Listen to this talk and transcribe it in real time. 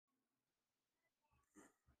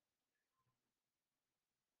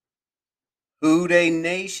Who Dey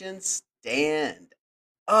Nation, stand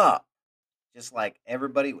up. Just like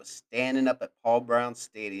everybody was standing up at Paul Brown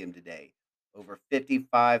Stadium today, over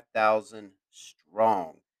 55,000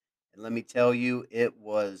 strong. And let me tell you, it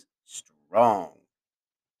was strong.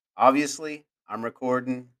 Obviously, I'm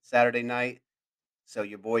recording Saturday night, so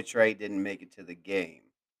your boy Trey didn't make it to the game.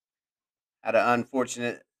 Had an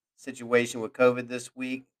unfortunate situation with COVID this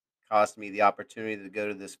week, cost me the opportunity to go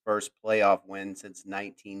to this first playoff win since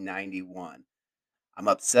 1991. I'm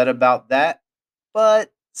upset about that,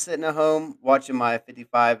 but sitting at home watching my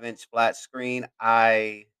 55-inch flat screen,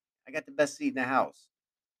 I got the best seat in the house.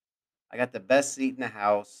 I got the best seat in the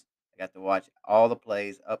house. I got to watch all the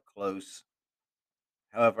plays up close.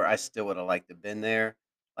 However, I still would have liked to been there.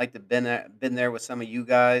 Like to been there with some of you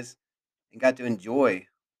guys and got to enjoy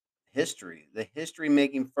history. The history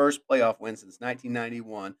making first playoff win since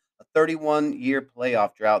 1991, a 31-year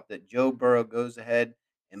playoff drought that Joe Burrow goes ahead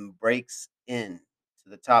and breaks in to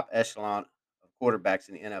the top echelon of quarterbacks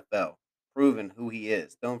in the NFL, proving who he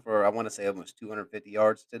is. Thrown for, I want to say, almost 250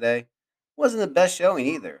 yards today. Wasn't the best showing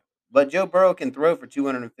either, but Joe Burrow can throw for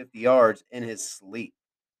 250 yards in his sleep.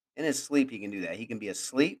 In his sleep, he can do that. He can be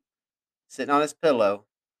asleep, sitting on his pillow,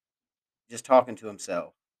 just talking to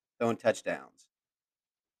himself, throwing touchdowns.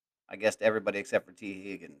 I guess to everybody except for T.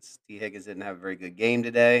 Higgins. T. Higgins didn't have a very good game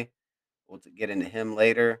today. Get into him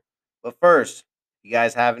later. But first, if you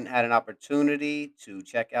guys haven't had an opportunity to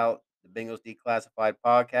check out the Bengals Declassified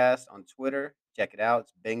podcast on Twitter, check it out.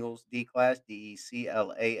 It's Bengals Declass,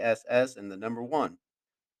 Declass, and the number one.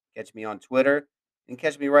 Catch me on Twitter and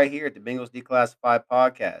catch me right here at the Bengals Declassified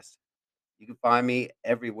podcast. You can find me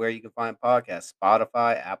everywhere you can find podcasts,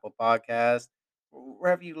 Spotify, Apple Podcasts,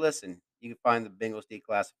 wherever you listen. You can find the Bengals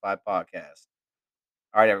Declassified podcast.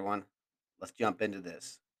 All right, everyone, let's jump into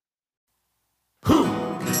this.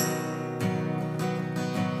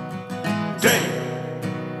 Day.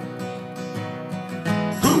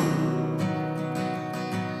 Who?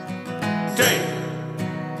 Day.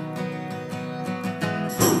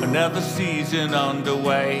 Another season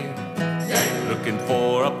underway. Day. Looking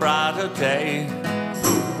for a brighter day.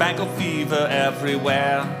 Bengal fever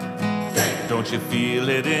everywhere. Day. Don't you feel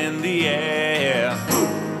it in the air?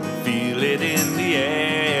 Feel it in the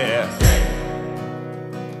air.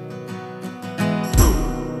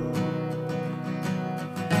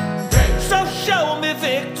 So show me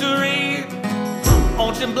victory.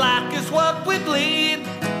 Orange and black is what we bleed.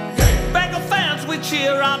 Bengal fans, we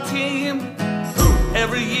cheer our team.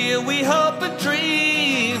 Every year we hope and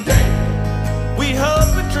dream. We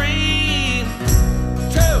hope and dream.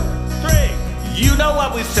 2, 3. You know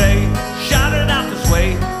what we say. Shout it out this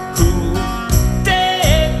way. Who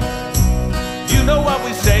did? You know what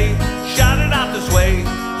we say. Shout it out this way.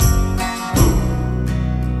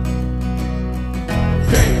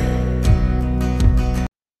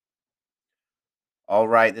 All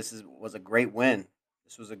right, was a great win.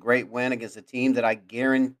 This was a great win against a team that I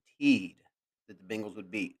guaranteed that the Bengals would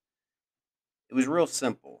beat. It was real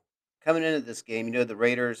simple. Coming into this game, the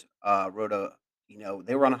Raiders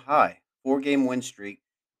they were on a high 4-game win streak,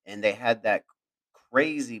 and they had that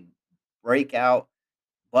crazy breakout,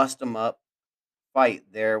 bust them up fight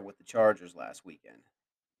there with the Chargers last weekend.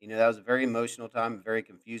 That was a very emotional time, a very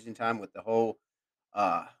confusing time with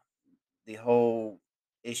uh, the whole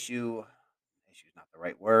issue. Issue's not the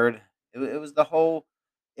right word. It was the whole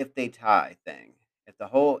if they tie thing. If the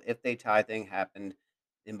whole if they tie thing happened,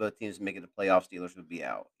 then both teams making the playoffs, Steelers would be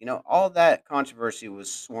out. All that controversy was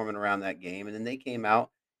swarming around that game, and then they came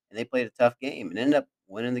out and they played a tough game and ended up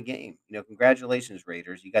winning the game. Congratulations,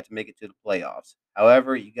 Raiders. You got to make it to the playoffs.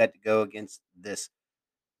 However, you got to go against this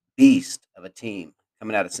beast of a team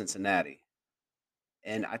coming out of Cincinnati.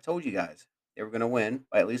 And I told you guys they were going to win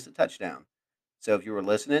by at least a touchdown. So if you were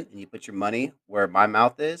listening and you put your money where my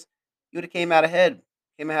mouth is, you would have came out ahead.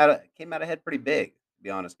 Came out ahead pretty big, to be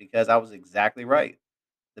honest, because I was exactly right.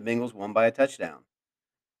 The Bengals won by a touchdown.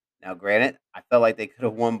 Now, granted, I felt like they could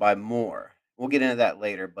have won by more. We'll get into that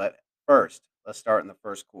later, but first, let's start in the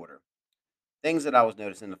first quarter. Things that I was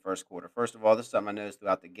noticing in the first quarter. First of all, this is something I noticed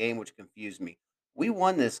throughout the game, which confused me. We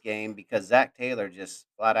won this game because Zach Taylor just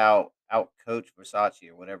flat out coached Versace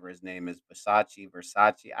or whatever his name is.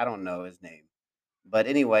 Versace. I don't know his name. But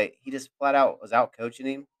anyway, he just flat out was out coaching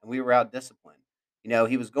him, and we were out disciplined.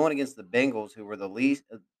 He was going against the Bengals, who were the least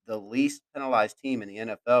penalized team in the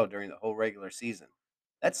NFL during the whole regular season.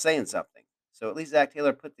 That's saying something. So at least Zach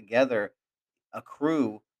Taylor put together a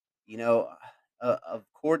crew, you know, of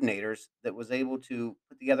coordinators that was able to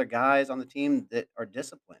put together guys on the team that are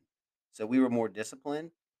disciplined. So we were more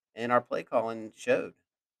disciplined, and our play calling showed.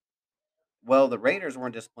 Well, the Raiders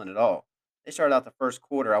weren't disciplined at all. They started out the first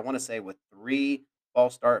quarter, I want to say, with three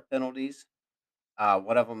false start penalties.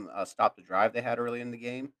 One of them stopped the drive they had early in the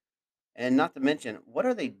game. And not to mention, what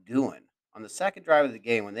are they doing on the second drive of the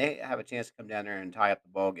game when they have a chance to come down there and tie up the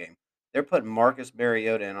ball game? They're putting Marcus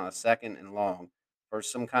Mariota in on a second and long for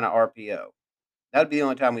some kind of RPO. That'd be the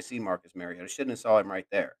only time we see Marcus Mariota. Shouldn't have saw him right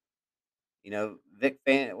there. Vic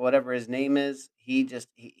Fan, whatever his name is, he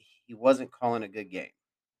wasn't calling a good game.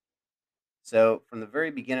 So from the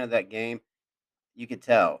very beginning of that game, you could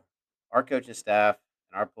tell our coaching staff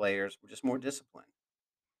and our players were just more disciplined.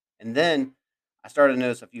 And then I started to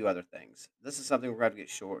notice a few other things. This is something we're going to have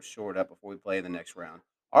to get short up before we play in the next round.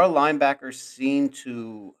 Our linebackers seem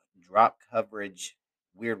to drop coverage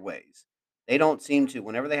weird ways. They don't seem to,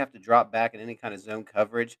 whenever they have to drop back in any kind of zone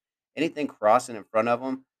coverage, anything crossing in front of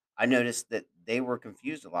them, I noticed that they were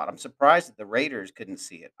confused a lot. I'm surprised that the Raiders couldn't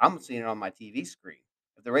see it. I'm seeing it on my TV screen.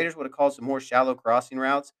 If the Raiders would have called some more shallow crossing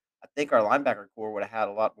routes, I think our linebacker core would have had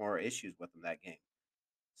a lot more issues with them that game.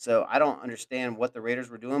 So I don't understand what the Raiders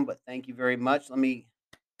were doing, but thank you very much. Let me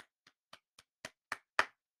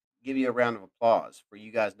give you a round of applause for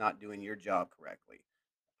you guys not doing your job correctly.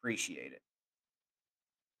 Appreciate it.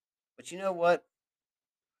 But you know what?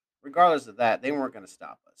 Regardless of that, they weren't going to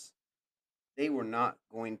stop us. They were not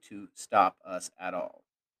going to stop us at all.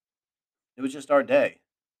 It was just our day.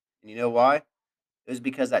 And you know why? It was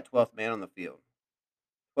because that 12th man on the field.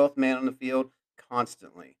 12th man on the field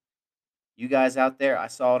constantly. You guys out there, I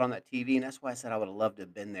saw it on that TV, and that's why I said I would have loved to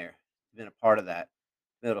have been there, been a part of that,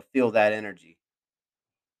 been able to feel that energy.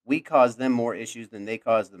 We caused them more issues than they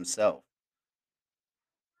caused themselves.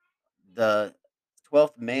 The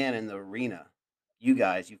 12th man in the arena, you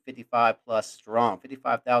guys, you 55 plus strong,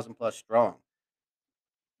 55,000 plus strong.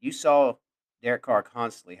 You saw Derek Carr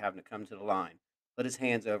constantly having to come to the line, put his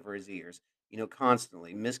hands over his ears,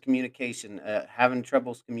 constantly miscommunication, having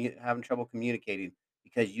trouble communicating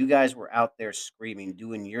because you guys were out there screaming,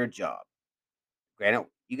 doing your job. Granted,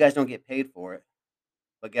 you guys don't get paid for it,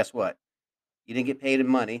 but guess what? You didn't get paid in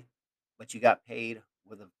money, but you got paid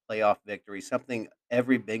with a playoff victory, something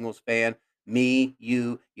every Bengals fan, me,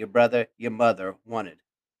 you, your brother, your mother wanted.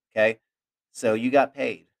 Okay? So you got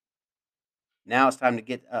paid. Now it's time to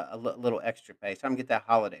get little extra pay. It's time to get that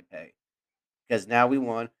holiday pay because now we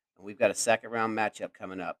won and we've got a second round matchup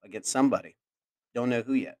coming up against somebody. Don't know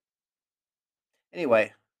who yet.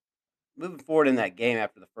 Anyway, moving forward in that game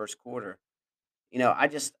after the first quarter, I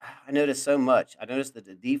noticed so much. I noticed that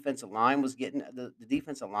the defensive line was getting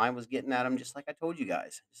at him just like I told you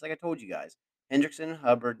guys. Just like I told you guys. Hendrickson and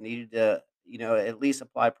Hubbard needed to, at least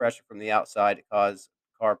apply pressure from the outside to cause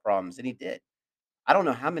Carr problems, and he did. I don't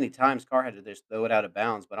know how many times Carr had to just throw it out of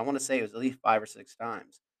bounds, but I want to say it was at least 5 or 6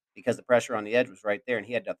 times because the pressure on the edge was right there, and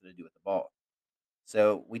he had nothing to do with the ball.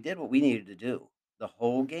 So we did what we needed to do. The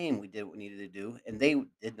whole game we did what we needed to do, and they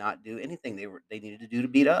did not do anything they needed to do to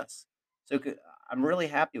beat us. So I'm really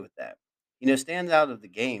happy with that. Stands out of the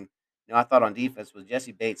game. I thought on defense was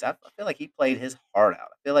Jesse Bates. I feel like he played his heart out.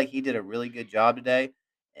 I feel like he did a really good job today.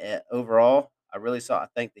 Overall, I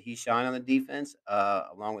think that he shined on the defense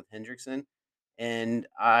along with Hendrickson, and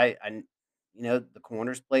the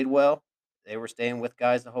corners played well. They were staying with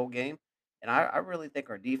guys the whole game. And I really think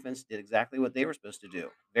our defense did exactly what they were supposed to do.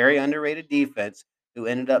 Very underrated defense who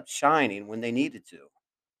ended up shining when they needed to.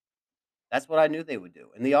 That's what I knew they would do.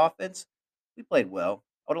 And the offense, we played well.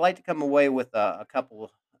 I would like to come away with a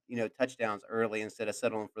couple, touchdowns early instead of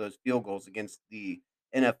settling for those field goals against the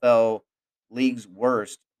NFL league's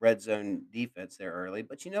worst red zone defense there early.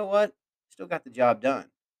 But you know what? Still got the job done.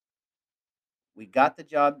 We got the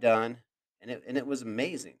job done, and it was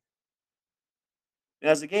amazing. And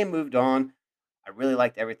as the game moved on, I really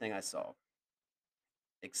liked everything I saw,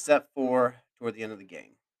 except for toward the end of the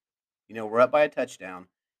game. We're up by a touchdown,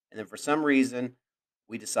 and then for some reason,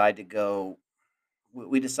 we decide to go.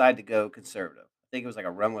 We decide to go conservative. I think it was like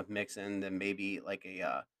a run with Mixon, then maybe like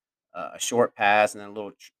a short pass, and then a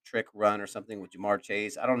little trick run or something with Jamar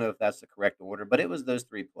Chase. I don't know if that's the correct order, but it was those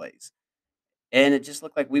three plays, and it just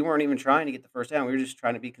looked like we weren't even trying to get the first down. We were just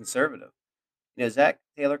trying to be conservative. Zach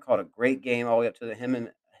Taylor called a great game all the way up to him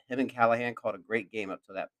and Callahan called a great game up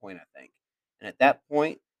to that point, I think. And at that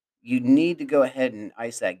point, you need to go ahead and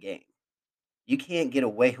ice that game. You can't get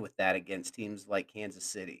away with that against teams like Kansas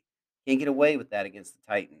City. Can't get away with that against the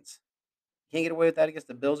Titans. Can't get away with that against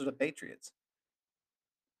the Bills or the Patriots.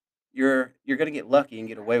 You're going to get lucky and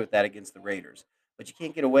get away with that against the Raiders, but you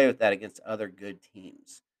can't get away with that against other good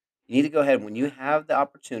teams. You need to go ahead when you have the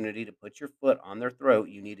opportunity to put your foot on their throat.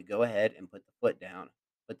 You need to go ahead and put the foot down,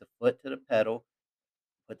 put the foot to the pedal,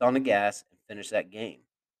 put on the gas, and finish that game.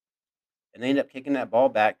 And they end up kicking that ball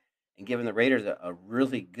back and giving the Raiders a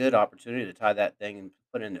really good opportunity to tie that thing and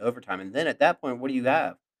put it into overtime. And then at that point, what do you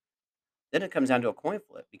have? Then it comes down to a coin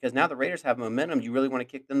flip because now the Raiders have momentum. You really want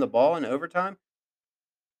to kick them the ball in overtime?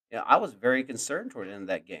 I was very concerned toward the end of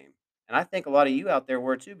that game. And I think a lot of you out there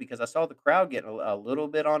were too because I saw the crowd getting a little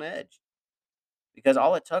bit on edge because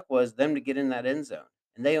all it took was them to get in that end zone,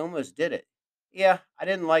 and they almost did it. Yeah, I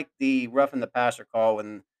didn't like the roughing the passer call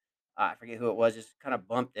when I forget who it was, just kind of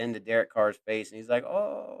bumped into Derek Carr's face, and he's like,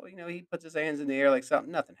 "Oh," he puts his hands in the air like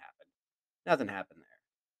something. Nothing happened. Nothing happened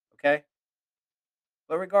there. Okay,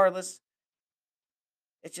 but regardless,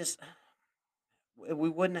 it just we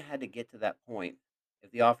wouldn't have had to get to that point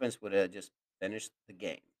if the offense would have just finished the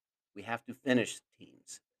game. We have to finish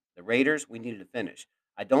teams. The Raiders, we needed to finish.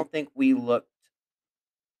 I don't think we looked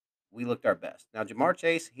our best. Now, Jamar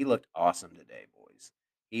Chase, he looked awesome today, boys.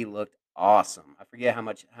 He looked awesome. I forget how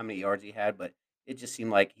many yards he had, but it just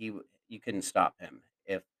seemed like you couldn't stop him.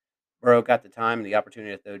 If Burrow got the time and the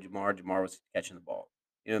opportunity to throw Jamar was catching the ball.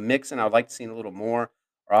 Mixon, I would like to see a little more.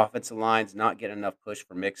 Our offensive line's not getting enough push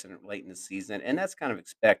for Mixon late in the season, and that's kind of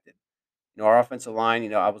expected. Our offensive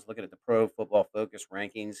line, I was looking at the Pro Football Focus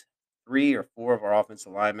rankings. 3 or 4 of our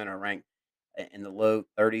offensive linemen are ranked in the low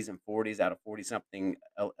 30s and 40s out of 40 something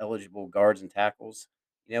eligible guards and tackles.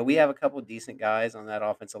 We have a couple of decent guys on that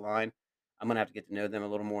offensive line. I'm going to have to get to know them a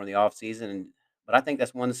little more in the offseason. But I think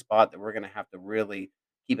that's one spot that we're going to have to really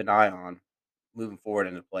keep an eye on moving forward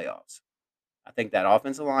in the playoffs. I think that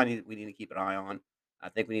offensive line we need to keep an eye on. I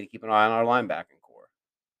think we need to keep an eye on our linebacking core.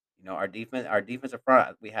 Our defensive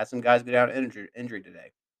front, we had some guys go down injury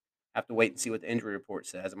today. Have to wait and see what the injury report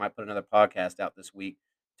says. I might put another podcast out this week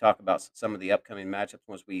to talk about some of the upcoming matchups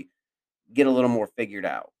once we get a little more figured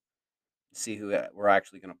out. See who we're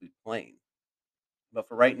actually going to be playing. But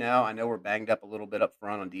for right now, I know we're banged up a little bit up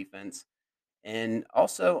front on defense. And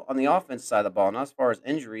also on the offense side of the ball, not as far as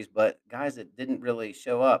injuries, but guys that didn't really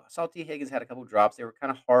show up. I saw T. Higgins had a couple drops. They were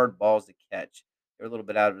kind of hard balls to catch. They were a little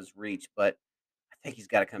bit out of his reach, but I think he's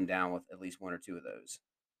got to come down with at least one or two of those.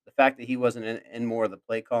 The fact that he wasn't in more of the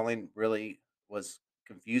play calling really was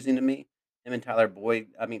confusing to me. Him and Tyler Boyd.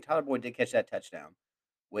 I mean, Tyler Boyd did catch that touchdown,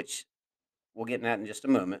 which we'll get in that in just a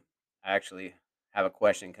moment. I actually have a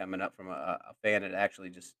question coming up from a fan that actually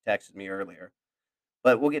just texted me earlier,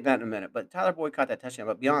 but we'll get to that in a minute. But Tyler Boyd caught that touchdown.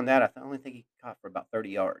 But beyond that, only think he caught for about 30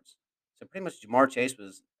 yards. So pretty much Jamar Chase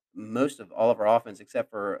was most of all of our offense except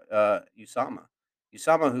for Usama.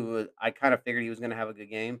 Usama, who I kind of figured he was going to have a good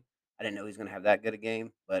game. I didn't know he was going to have that good a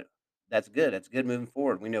game, but that's good. That's good moving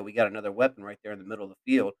forward. We know we got another weapon right there in the middle of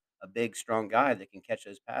the field, a big, strong guy that can catch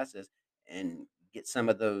those passes and get some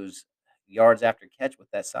of those yards after catch with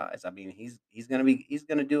that size. I mean, he's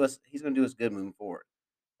gonna do us good moving forward.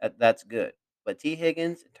 That's good. But T.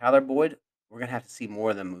 Higgins and Tyler Boyd, we're gonna have to see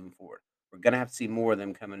more of them moving forward. We're gonna have to see more of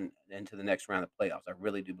them coming into the next round of playoffs. I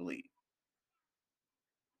really do believe.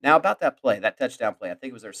 Now about that play, that touchdown play, I think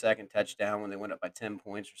it was their second touchdown when they went up by 10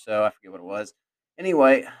 points or so. I forget what it was.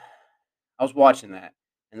 Anyway, I was watching that,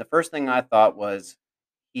 and the first thing I thought was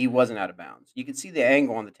he wasn't out of bounds. You could see the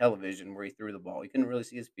angle on the television where he threw the ball. You couldn't really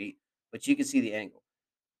see his feet, but you could see the angle.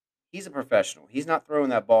 He's a professional. He's not throwing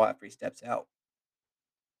that ball after he steps out.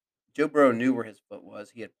 Joe Burrow knew where his foot was.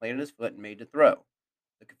 He had planted his foot and made the throw.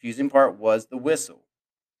 The confusing part was the whistle.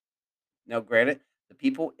 Now, granted, the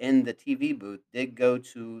people in the TV booth did go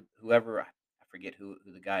to whoever I forget who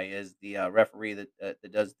the guy is, the referee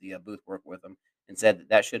that does the booth work with him, and said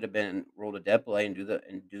that should have been ruled a dead play and do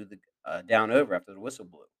the down over after the whistle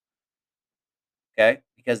blew. Okay,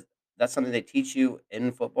 because that's something they teach you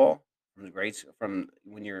in football from the grades from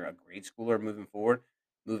when you're a grade schooler moving forward,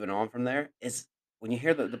 moving on from there. Is when you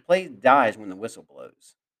hear the play dies when the whistle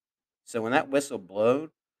blows. So when that whistle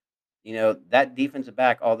blowed, that defensive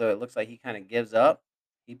back, although it looks like he kind of gives up,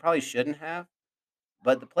 he probably shouldn't have,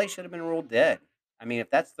 but the play should have been ruled dead. I mean, if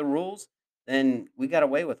that's the rules, then we got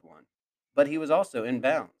away with one. But he was also in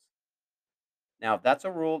bounds. Now, if that's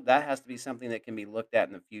a rule, that has to be something that can be looked at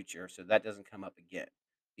in the future so that doesn't come up again.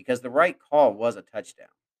 Because the right call was a touchdown.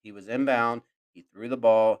 He was inbound, he threw the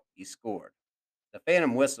ball, he scored. The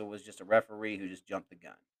phantom whistle was just a referee who just jumped the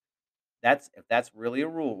gun. That's if that's really a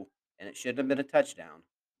rule and it shouldn't have been a touchdown,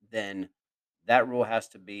 then that rule has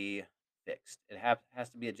to be fixed. Has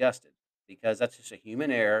to be adjusted because that's just a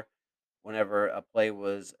human error whenever a play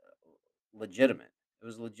was legitimate. It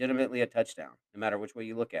was legitimately a touchdown, no matter which way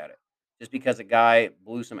you look at it. Just because a guy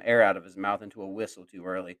blew some air out of his mouth into a whistle too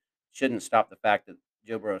early shouldn't stop the fact that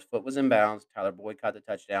Joe Burrow's foot was in bounds. Tyler Boyd caught the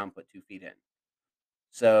touchdown, put 2 feet in.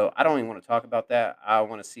 So I don't even want to talk about that. I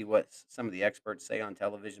want to see what some of the experts say on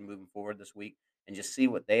television moving forward this week, and just see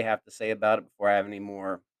what they have to say about it before I have any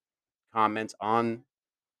more comments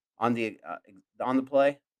on the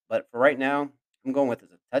play. But for right now, I'm going with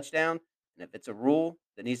it's a touchdown. And if it's a rule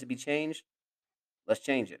that needs to be changed, let's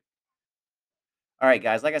change it. All right,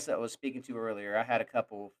 guys. Like I said, I was speaking to earlier. I had a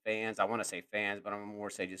couple fans. I want to say fans, but I'm more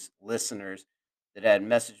say just listeners that had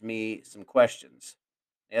messaged me some questions.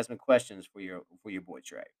 They asked me questions for your boy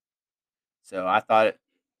Trey. So I thought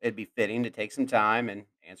it'd be fitting to take some time and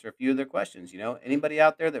answer a few of their questions. Anybody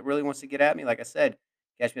out there that really wants to get at me, like I said,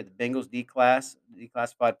 catch me at the Bengals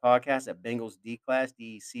Declassified podcast at Bengals Declass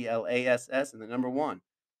Declass and the number one.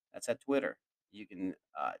 That's at Twitter. You can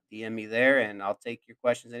DM me there, and I'll take your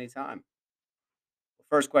questions anytime. The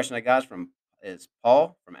first question I got is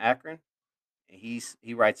Paul from Akron, and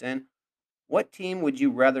he writes in, "What team would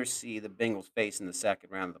you rather see the Bengals face in the second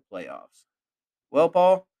round of the playoffs?" Well,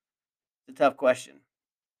 Paul, it's a tough question.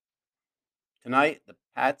 Tonight, the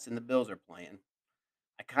Pats and the Bills are playing.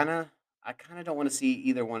 I kinda I kinda don't wanna see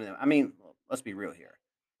either one of them. I mean, well, let's be real here.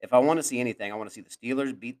 If I wanna see anything, I wanna see the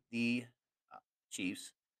Steelers beat the, uh,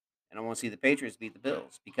 Chiefs, and I wanna see the Patriots beat the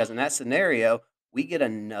Bills, because in that scenario, we get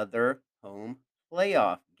another home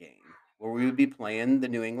playoff game where we would be playing the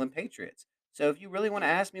New England Patriots. So if you really wanna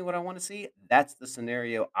ask me what I wanna see, that's the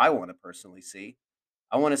scenario I wanna personally see.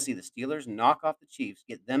 I wanna see the Steelers knock off the Chiefs,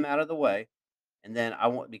 get them out of the way, and then I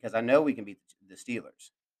want because I know we can beat the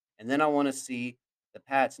Steelers. And then I want to see the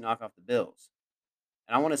Pats knock off the Bills.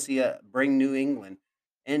 And I want to see bring New England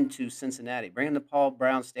into Cincinnati, bring them to Paul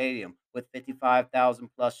Brown Stadium with 55,000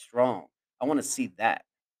 plus strong. I want to see that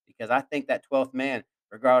because I think that 12th man,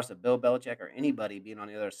 regardless of Bill Belichick or anybody being on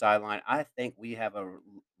the other sideline, I think we have a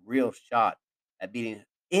real shot at beating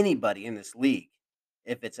anybody in this league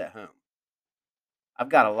if it's at home. I've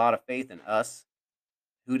got a lot of faith in us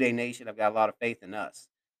Who Dey Nation. I've got a lot of faith in us.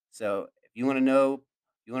 So if you want to know,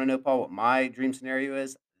 Paul, what my dream scenario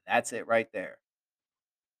is, that's it right there.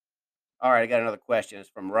 All right, I got another question. It's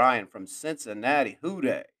from Ryan from Cincinnati. Who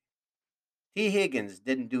Dey? T. Higgins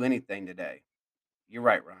didn't do anything today. You're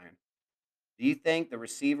right, Ryan. Do you think the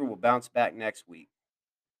receiver will bounce back next week?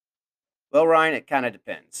 Well, Ryan, it kind of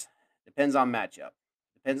depends. Depends on matchup.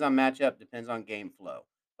 Depends on matchup. Depends on game flow.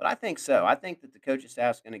 But I think so. I think that the coaching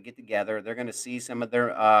staff's going to get together. They're going to see some of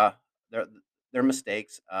their their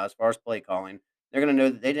mistakes as far as play calling. They're going to know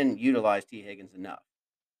that they didn't utilize T. Higgins enough.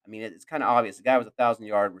 I mean, it's kind of obvious. The guy was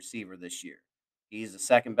 1,000-yard receiver this year. He's the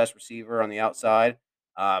second best receiver on the outside.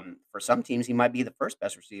 For some teams, he might be the first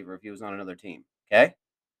best receiver if he was on another team. Okay,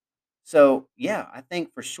 so, yeah, I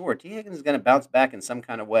think for sure T. Higgins is gonna bounce back in some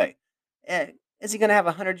kind of way. Is he gonna have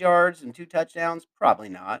 100 yards and 2 touchdowns? Probably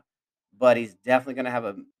not, but he's definitely gonna have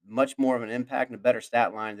a much more of an impact and a better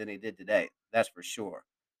stat line than he did today. That's for sure.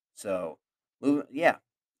 So, yeah,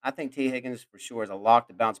 I think T. Higgins for sure is a lock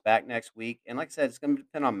to bounce back next week, and like I said, it's gonna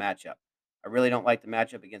depend on matchup. I really don't like the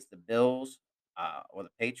matchup against the Bills, or the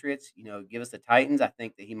Patriots. Give us the Titans. I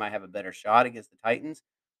think that he might have a better shot against the Titans,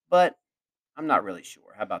 but I'm not really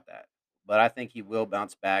sure. How about that? But I think he will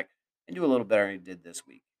bounce back and do a little better than he did this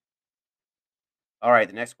week. All right,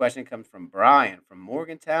 the next question comes from Brian from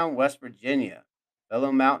Morgantown, West Virginia,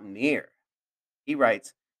 fellow Mountaineer. He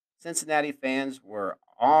writes, Cincinnati fans were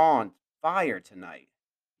on fire tonight.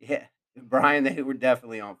 Yeah, Brian, they were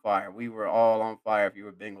definitely on fire. We were all on fire if you were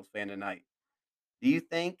a Bengals fan tonight. Do you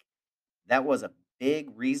think that was a big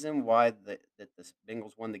reason why the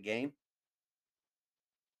Bengals won the game?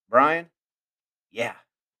 Brian? Yeah,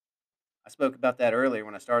 I spoke about that earlier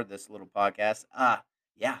when I started this little podcast.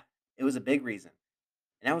 Yeah, it was a big reason.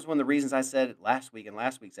 And that was one of the reasons I said it last week in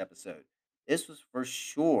last week's episode. This was for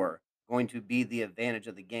sure going to be the advantage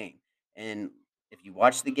of the game. And if you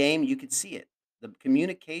watch the game, you could see it. The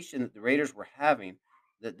communication that the Raiders were having,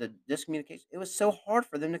 the discommunication, it was so hard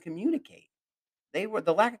for them to communicate.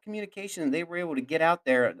 The lack of communication, they were able to get out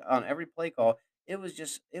there on every play call. It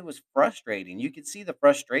was frustrating. You could see the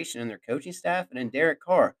frustration in their coaching staff and in Derek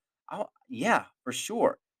Carr. Yeah, for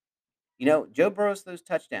sure. Joe Burrows those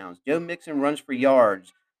touchdowns. Joe Mixon runs for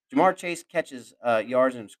yards. Jamar Chase catches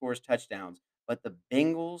yards and scores touchdowns. But the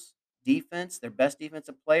Bengals defense, their best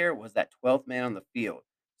defensive player, was that 12th man on the field.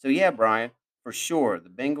 So yeah, Brian, for sure, the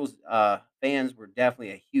Bengals fans were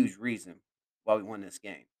definitely a huge reason why we won this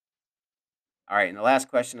game. All right, and the last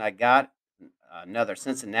question I got, another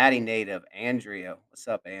Cincinnati native, Andrea. What's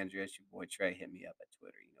up, Andrea? It's your boy Trey. Hit me up at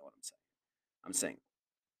Twitter. You know what I'm saying. I'm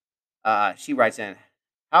saying. She writes in,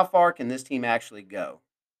 how far can this team actually go?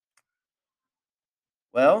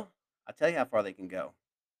 Well, I'll tell you how far they can go.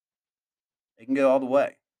 They can go all the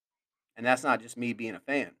way. And that's not just me being a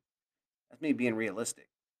fan. That's me being realistic.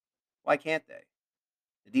 Why can't they?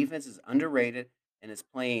 The defense is underrated and is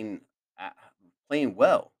playing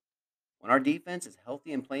well. When our defense is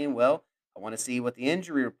healthy and playing well, I want to see what the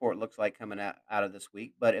injury report looks like coming out of this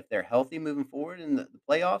week. But if they're healthy moving forward in the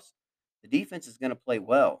playoffs, the defense is going to play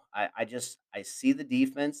well. I see the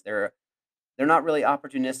defense. They're not really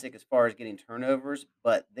opportunistic as far as getting turnovers,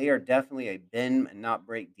 but they are definitely a bend and not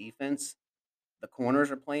break defense. The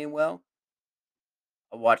corners are playing well.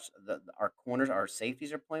 I watched our corners, our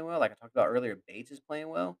safeties are playing well. Like I talked about earlier, Bates is playing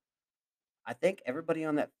well. I think everybody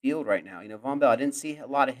on that field right now, Von Bell, I didn't see a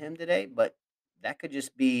lot of him today, but that could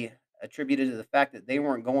just be attributed to the fact that they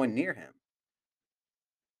weren't going near him.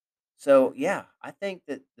 So yeah, I think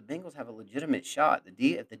that the Bengals have a legitimate shot.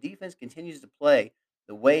 If the defense continues to play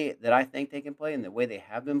the way that I think they can play and the way they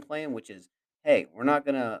have been playing, which is, hey, we're not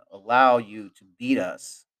going to allow you to beat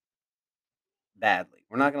us badly.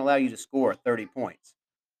 We're not going to allow you to score 30 points.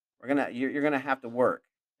 You're gonna have to work.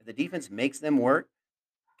 If the defense makes them work,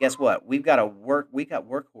 guess what? We got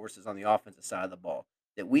workhorses on the offensive side of the ball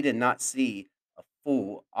that we did not see a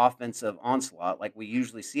full offensive onslaught like we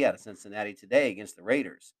usually see out of Cincinnati today against the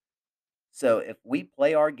Raiders. So if we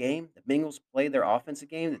play our game, the Bengals play their offensive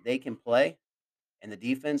game that they can play, and the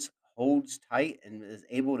defense holds tight and is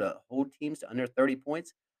able to hold teams to under 30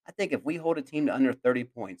 points, I think if we hold a team to under 30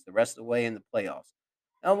 points the rest of the way in the playoffs,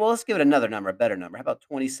 well, let's give it another number, a better number. How about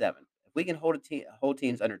 27? If we can hold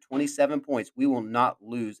teams under 27 points, we will not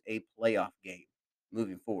lose a playoff game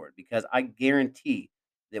moving forward because I guarantee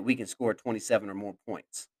that we can score 27 or more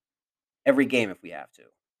points every game if we have to,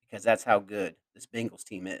 because that's how good this Bengals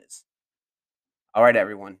team is. All right,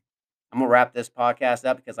 everyone. I'm gonna wrap this podcast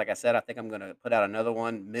up because, like I said, I think I'm gonna put out another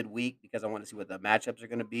one midweek because I want to see what the matchups are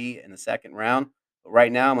gonna be in the second round. But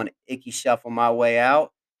right now, I'm gonna icky shuffle my way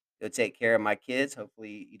out. Go take care of my kids.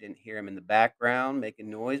 Hopefully, you didn't hear them in the background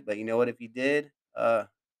making noise. But you know what? If you did,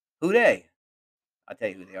 who they? I'll tell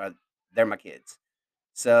you who they are. They're my kids.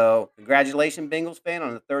 So, congratulations, Bengals fan,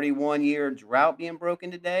 on the 31-year drought being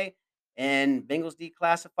broken today. And Bengals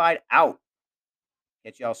Declassified out.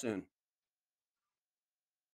 Catch y'all soon.